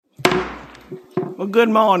Well, good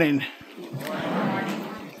morning.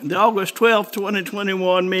 The August 12th,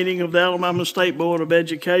 2021 meeting of the Alabama State Board of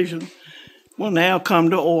Education will now come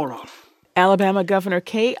to order. Alabama Governor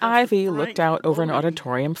Kay Ivey looked out over an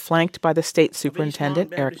auditorium flanked by the state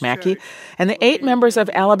superintendent, Eric Mackey, and the 8 members of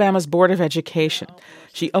Alabama's Board of Education.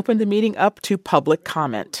 She opened the meeting up to public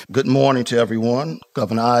comment. Good morning to everyone.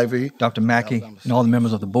 Governor Ivey, Dr. Mackey, and all the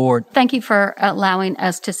members of the board. Thank you for allowing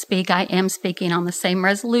us to speak. I am speaking on the same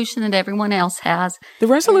resolution that everyone else has. The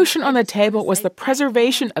resolution on the table was the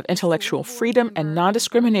preservation of intellectual freedom and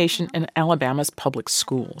non-discrimination in Alabama's public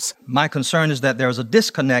schools. My concern is that there is a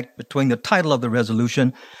disconnect between the title of the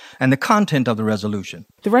resolution and the content of the resolution.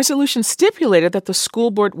 The resolution stipulated that the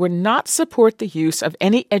school board would not support the use of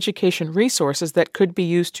any education resources that could be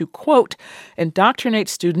used to, quote, indoctrinate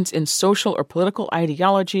students in social or political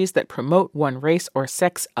ideologies that promote one race or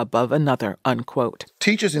sex above another, unquote.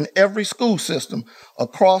 teachers in every school system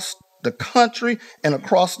across the country and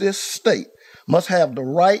across this state must have the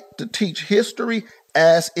right to teach history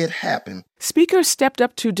as it happened. Speakers stepped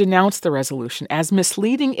up to denounce the resolution as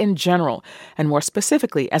misleading in general, and more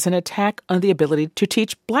specifically as an attack on the ability to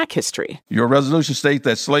teach Black history. Your resolution states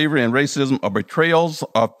that slavery and racism are betrayals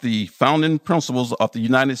of the founding principles of the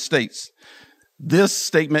United States. This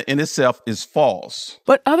statement in itself is false.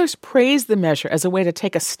 But others praised the measure as a way to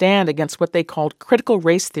take a stand against what they called critical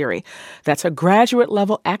race theory. That's a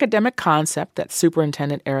graduate-level academic concept that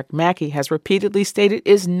Superintendent Eric Mackey has repeatedly stated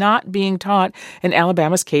is not being taught in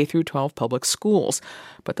Alabama's K-12 public schools.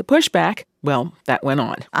 But the pushback, well, that went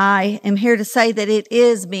on. I am here to say that it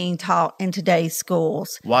is being taught in today's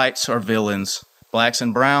schools. Whites are villains. Blacks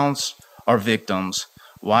and browns are victims.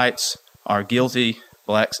 Whites are guilty.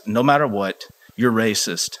 Blacks, no matter what, you're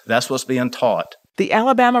racist. That's what's being taught. The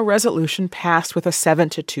Alabama resolution passed with a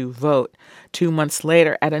 7-2 vote. 2 months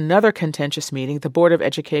later, at another contentious meeting, the Board of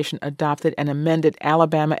Education adopted an amended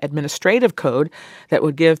Alabama administrative code that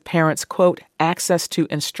would give parents, quote, access to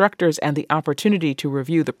instructors and the opportunity to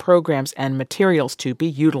review the programs and materials to be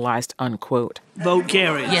utilized, unquote. Vote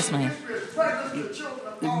carries. Yes, ma'am.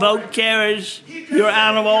 Vote carries. You're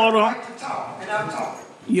out of order.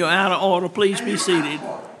 You're out of order. Please be seated.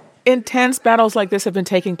 Intense battles like this have been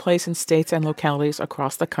taking place in states and localities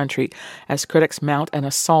across the country as critics mount an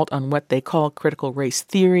assault on what they call critical race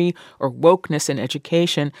theory or wokeness in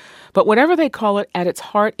education. But whatever they call it, at its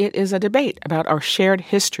heart, it is a debate about our shared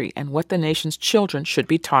history and what the nation's children should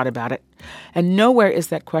be taught about it. And nowhere is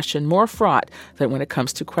that question more fraught than when it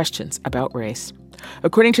comes to questions about race.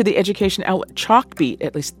 According to the education outlet Chalkbeat,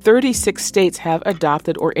 at least 36 states have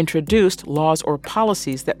adopted or introduced laws or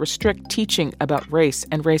policies that restrict teaching about race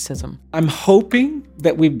and racism. I'm hoping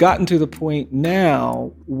that we've gotten to the point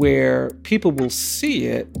now where people will see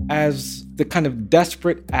it as the kind of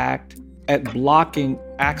desperate act at blocking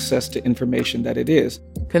access to information that it is.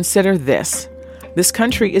 Consider this. This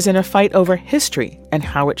country is in a fight over history and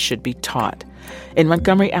how it should be taught. In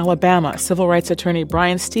Montgomery, Alabama, civil rights attorney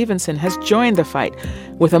Bryan Stevenson has joined the fight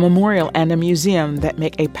with a memorial and a museum that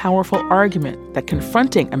make a powerful argument that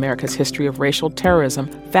confronting America's history of racial terrorism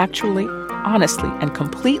factually, honestly, and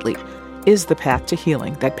completely is the path to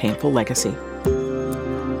healing that painful legacy.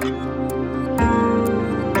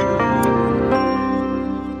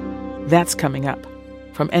 That's coming up.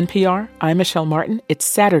 From NPR, I'm Michelle Martin. It's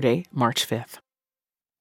Saturday, March 5th.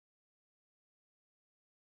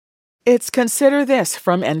 It's Consider This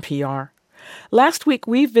from NPR. Last week,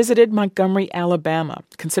 we visited Montgomery, Alabama,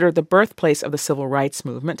 considered the birthplace of the civil rights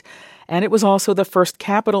movement, and it was also the first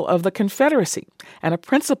capital of the Confederacy and a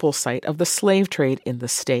principal site of the slave trade in the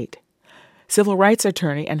state. Civil rights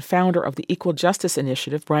attorney and founder of the Equal Justice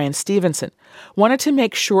Initiative, Bryan Stevenson, wanted to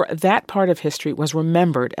make sure that part of history was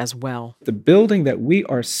remembered as well. The building that we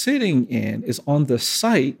are sitting in is on the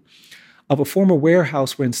site of a former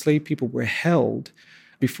warehouse where enslaved people were held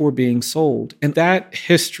before being sold. And that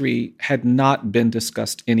history had not been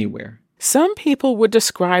discussed anywhere. Some people would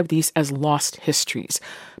describe these as lost histories,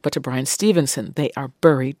 but to Bryan Stevenson, they are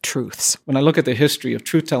buried truths. When I look at the history of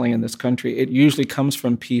truth-telling in this country, it usually comes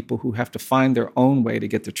from people who have to find their own way to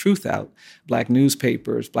get the truth out. Black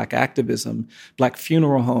newspapers, Black activism, Black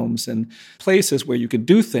funeral homes, and places where you could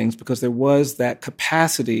do things because there was that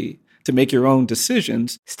capacity to make your own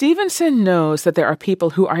decisions. Stevenson knows that there are people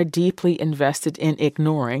who are deeply invested in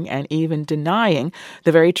ignoring and even denying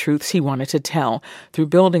the very truths he wanted to tell through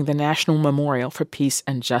building the National Memorial for Peace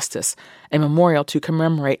and Justice, a memorial to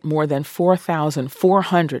commemorate more than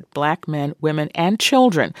 4,400 Black men, women, and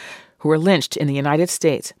children who were lynched in the United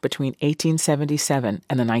States between 1877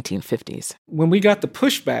 and the 1950s. When we got the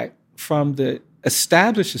pushback from the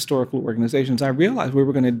established historical organizations, I realized we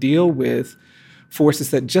were going to deal with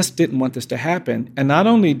forces that just didn't want this to happen. And not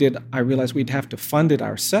only did I realize we'd have to fund it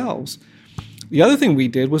ourselves, the other thing we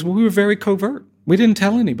did was we were very covert. We didn't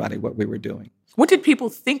tell anybody what we were doing. What did people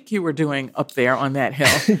think you were doing up there on that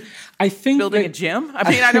hill? I think building a gym? I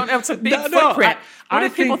mean, I don't know. It's a big footprint. What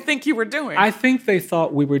did people think you were doing? I think they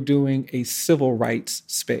thought we were doing a civil rights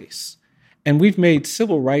space. And we've made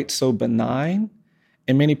civil rights so benign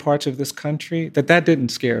in many parts of this country that didn't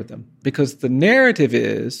scare them. Because the narrative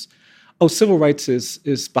is, oh, civil rights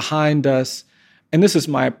is behind us. And this is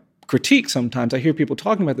my critique sometimes. I hear people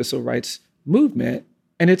talking about the civil rights movement,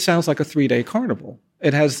 and it sounds like a 3-day carnival.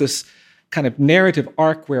 It has this kind of narrative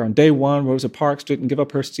arc where on day 1, Rosa Parks didn't give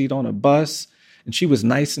up her seat on a bus, and she was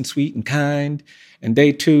nice and sweet and kind. And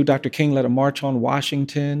day 2, Dr. King led a march on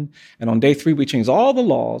Washington. And on day 3, we changed all the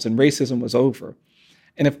laws and racism was over.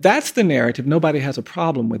 And if that's the narrative, nobody has a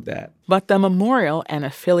problem with that. But the memorial and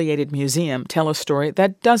affiliated museum tell a story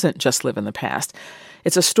that doesn't just live in the past.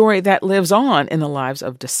 It's a story that lives on in the lives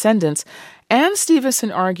of descendants, and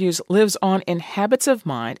Stevenson argues lives on in habits of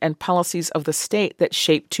mind and policies of the state that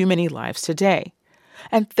shape too many lives today.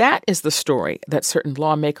 And that is the story that certain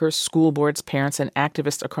lawmakers, school boards, parents, and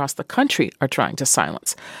activists across the country are trying to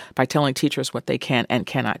silence by telling teachers what they can and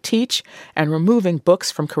cannot teach and removing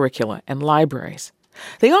books from curricula and libraries.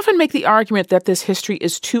 They often make the argument that this history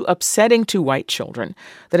is too upsetting to white children,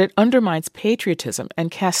 that it undermines patriotism and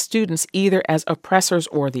casts students either as oppressors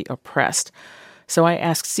or the oppressed. So I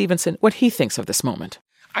asked Stevenson what he thinks of this moment.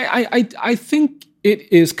 I think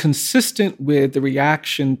it is consistent with the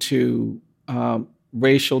reaction to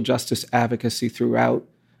racial justice advocacy throughout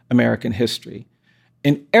American history.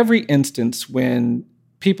 In every instance when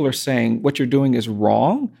people are saying what you're doing is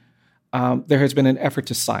wrong, there has been an effort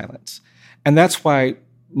to silence. And that's why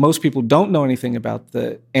most people don't know anything about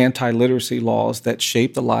the anti-literacy laws that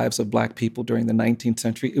shaped the lives of Black people during the 19th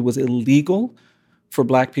century. It was illegal for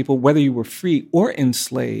Black people, whether you were free or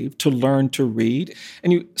enslaved, to learn to read.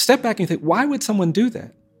 And you step back and you think, why would someone do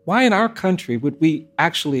that? Why in our country would we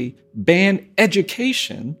actually ban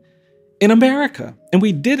education in America? And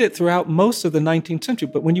we did it throughout most of the 19th century.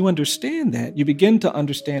 But when you understand that, you begin to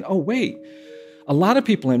understand, oh, wait, a lot of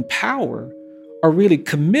people in power are really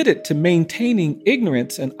committed to maintaining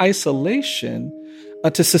ignorance and isolation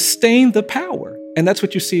to sustain the power. And that's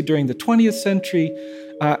what you see during the 20th century.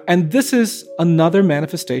 And this is another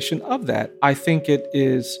manifestation of that. I think it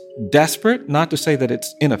is desperate, not to say that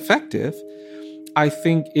it's ineffective. I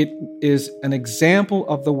think it is an example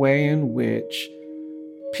of the way in which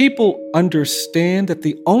people understand that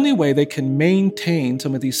the only way they can maintain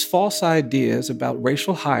some of these false ideas about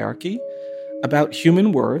racial hierarchy, about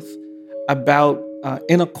human worth, about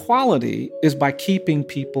inequality is by keeping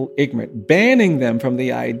people ignorant, banning them from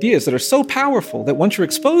the ideas that are so powerful that once you're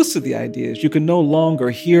exposed to the ideas, you can no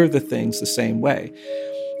longer hear the things the same way.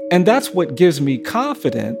 And that's what gives me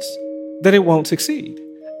confidence that it won't succeed,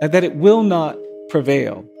 and that it will not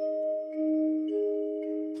prevail.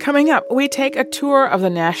 Coming up, we take a tour of the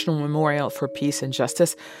National Memorial for Peace and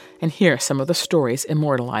Justice and hear some of the stories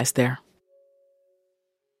immortalized there.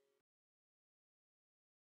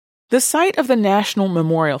 The site of the National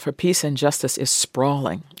Memorial for Peace and Justice is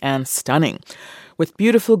sprawling and stunning, with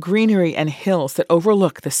beautiful greenery and hills that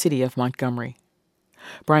overlook the city of Montgomery.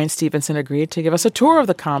 Bryan Stevenson agreed to give us a tour of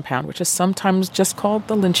the compound, which is sometimes just called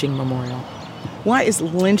the Lynching Memorial. Why is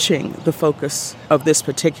lynching the focus of this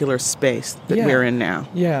particular space that we're in now?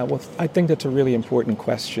 Yeah, well, I think that's a really important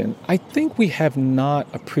question. I think we have not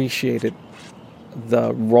appreciated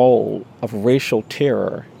the role of racial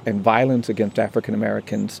terror and violence against African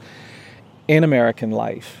Americans in American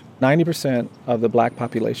life. 90% of the Black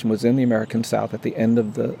population was in the American South at the end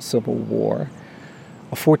of the Civil War.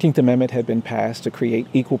 A 14th Amendment had been passed to create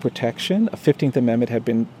equal protection. A 15th Amendment had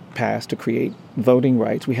been passed to create voting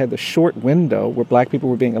rights. We had the short window where Black people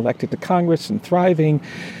were being elected to Congress and thriving.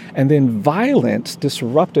 And then violence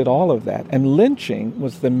disrupted all of that. And lynching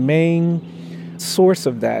was the main source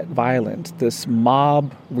of that violence, this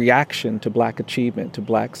mob reaction to Black achievement, to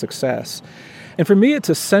Black success. And for me, it's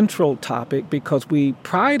a central topic because we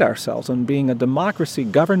pride ourselves on being a democracy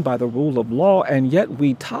governed by the rule of law, and yet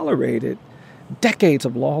we tolerated decades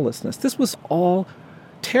of lawlessness. This was all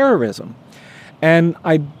terrorism. And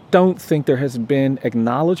I don't think there has been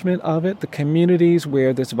acknowledgement of it. The communities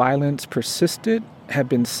where this violence persisted have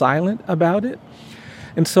been silent about it.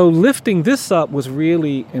 And so lifting this up was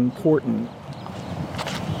really important.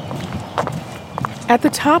 At the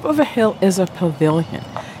top of a hill is a pavilion.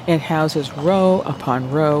 It houses row upon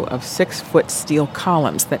row of 6-foot steel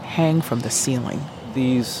columns that hang from the ceiling.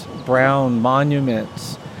 These brown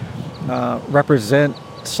monuments represent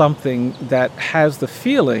something that has the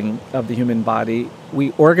feeling of the human body.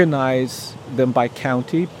 We organize them by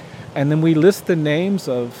county, and then we list the names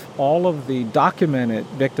of all of the documented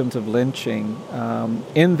victims of lynching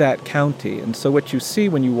in that county. And so what you see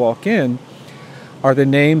when you walk in are the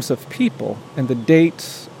names of people and the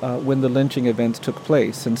dates when the lynching events took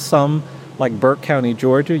place. And some, like Burke County,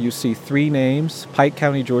 Georgia, you see 3 names. Pike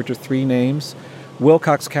County, Georgia, 3 names.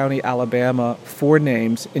 Wilcox County, Alabama, 4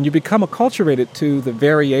 names. And you become acculturated to the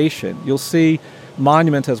variation. You'll see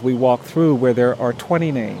monuments as we walk through where there are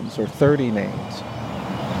 20 names or 30 names.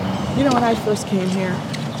 You know, when I first came here,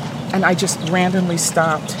 and I just randomly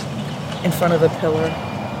stopped in front of the pillar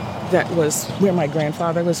that was where my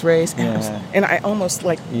grandfather was raised, and I almost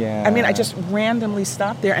like, I just randomly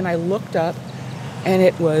stopped there, and I looked up, and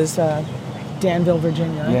it was Danville,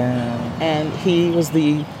 Virginia, and he was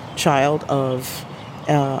the child of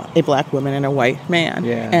a black woman and a white man.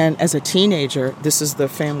 And as a teenager, this is the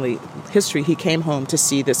family history. He came home to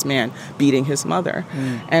see this man beating his mother,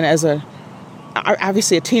 and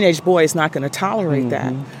obviously a teenage boy is not going to tolerate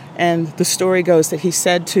that. And the story goes that he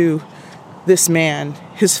said to this man,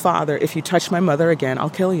 his father, "If you touch my mother again, I'll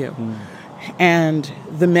kill you." And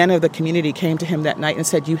the men of the community came to him that night and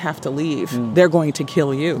said, "You have to leave. They're going to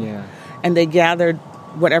kill you." And they gathered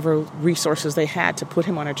whatever resources they had to put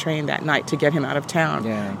him on a train that night to get him out of town.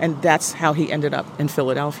 And that's how he ended up in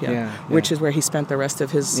Philadelphia, which is where he spent the rest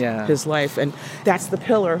of his life. And that's the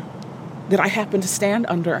pillar that I happen to stand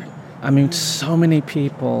under. I mean, so many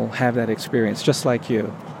people have that experience, just like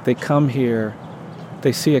you. They come here,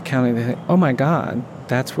 they see a county, they think, oh my God,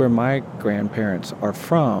 that's where my grandparents are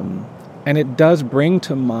from. And it does bring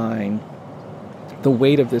to mind the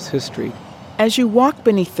weight of this history. As you walk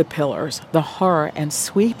beneath the pillars, the horror and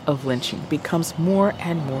sweep of lynching becomes more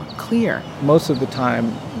and more clear. Most of the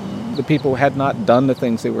time, the people had not done the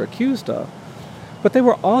things they were accused of, but they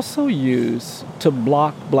were also used to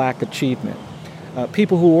block black achievement.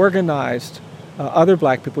 People who organized other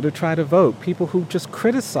black people to try to vote, people who just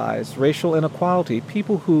criticized racial inequality,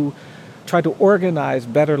 people who tried to organize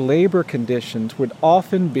better labor conditions would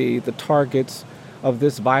often be the targets of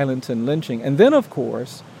this violence and lynching. And then, of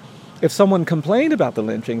course, if someone complained about the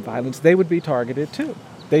lynching violence, they would be targeted too.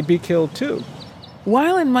 They'd be killed too.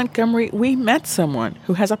 While in Montgomery, we met someone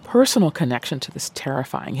who has a personal connection to this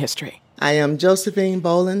terrifying history. I am Josephine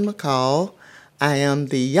Bowling McCall. I am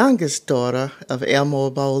the youngest daughter of Elmore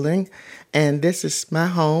Bowling, and this is my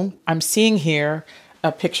home. I'm seeing here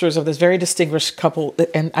pictures of this very distinguished couple,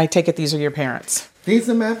 and I take it these are your parents. These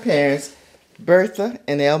are my parents, Bertha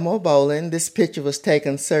and Elmore Bowling. This picture was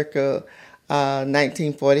taken circa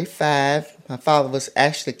 1945. My father was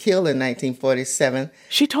actually killed in 1947.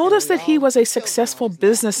 She told us that he was a successful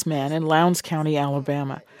businessman in Lowndes County,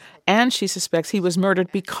 Alabama. And she suspects he was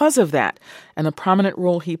murdered because of that and the prominent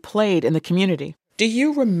role he played in the community. Do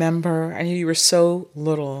you remember, I know you were so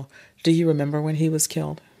little, do you remember when he was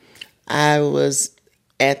killed? I was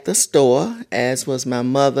at the store, as was my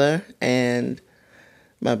mother and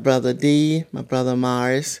my brother Dee, my brother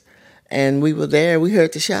Morris, and we were there. We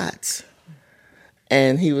heard the shots.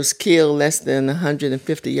 And he was killed less than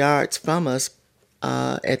 150 yards from us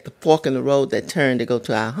at the fork in the road that turned to go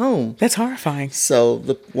to our home. That's horrifying. So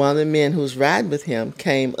one of the men who was riding with him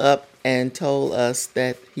came up and told us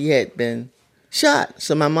that he had been shot.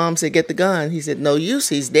 So my mom said, "Get the gun." He said, "No use,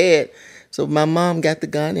 he's dead." So my mom got the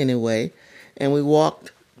gun anyway, and we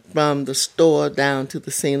walked from the store down to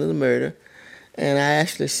the scene of the murder, and I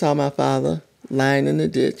actually saw my father lying in the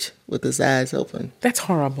ditch with his eyes open. That's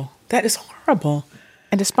horrible. That is horrible.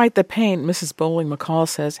 And despite the pain, Mrs. Bowling McCall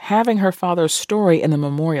says having her father's story in the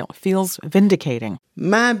memorial feels vindicating.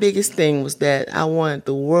 My biggest thing was that I wanted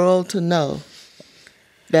the world to know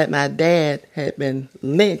that my dad had been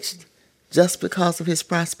lynched just because of his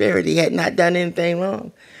prosperity. He had not done anything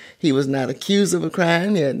wrong. He was not accused of a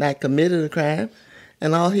crime. He had not committed a crime.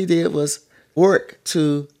 And all he did was work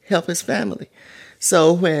to help his family.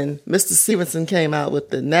 So when Mr. Stevenson came out with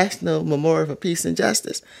the National Memorial for Peace and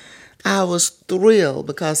Justice, I was thrilled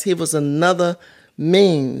because he was another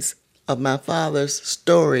means of my father's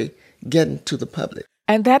story getting to the public.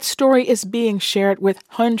 And that story is being shared with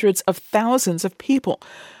hundreds of thousands of people.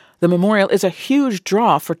 The memorial is a huge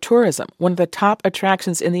draw for tourism, one of the top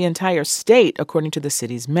attractions in the entire state, according to the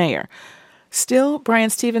city's mayor. Still, Brian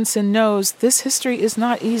Stevenson knows this history is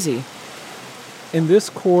not easy. In this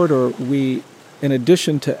corridor, we, in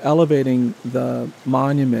addition to elevating the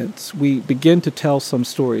monuments, we begin to tell some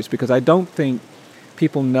stories, because I don't think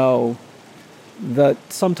people know the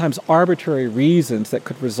sometimes arbitrary reasons that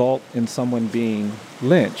could result in someone being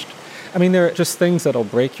lynched. I mean, there are just things that'll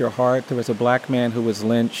break your heart. There was a black man who was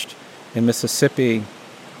lynched in Mississippi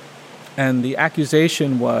And the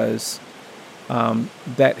accusation was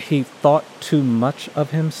that he thought too much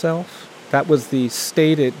of himself. That was the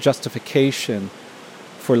stated justification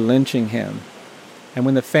for lynching him. And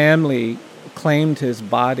when the family claimed his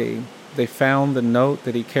body, they found the note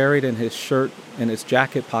that he carried in his shirt, in his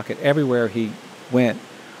jacket pocket, everywhere he went,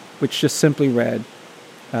 which just simply read,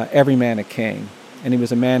 every man a king. And he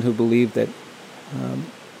was a man who believed that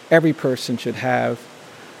every person should have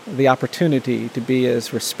the opportunity to be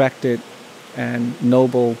as respected and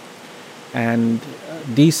noble and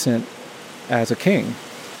decent as a king.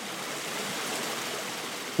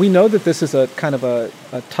 We know that this is a kind of a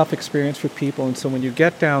tough experience for people, and so when you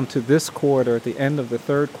get down to this quarter, at the end of the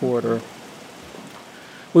third quarter,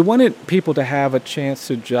 we wanted people to have a chance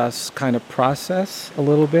to just kind of process a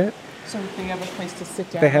little bit. So they have a place to sit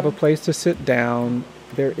down? They have a place to sit down.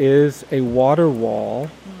 There is a water wall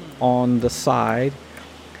on the side,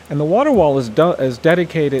 and the water wall is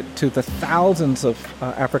dedicated to the thousands of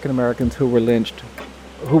African Americans who were lynched,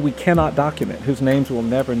 who we cannot document, whose names we'll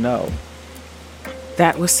never know.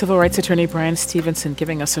 That was civil rights attorney Bryan Stevenson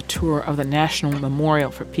giving us a tour of the National Memorial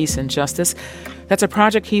for Peace and Justice. That's a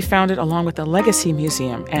project he founded along with the Legacy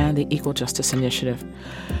Museum and the Equal Justice Initiative.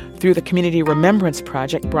 Through the Community Remembrance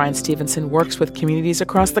Project, Bryan Stevenson works with communities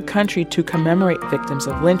across the country to commemorate victims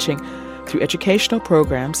of lynching through educational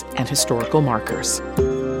programs and historical markers.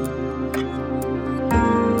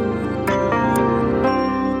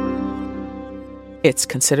 It's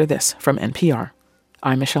Consider This from NPR.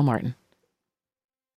 I'm Michelle Martin.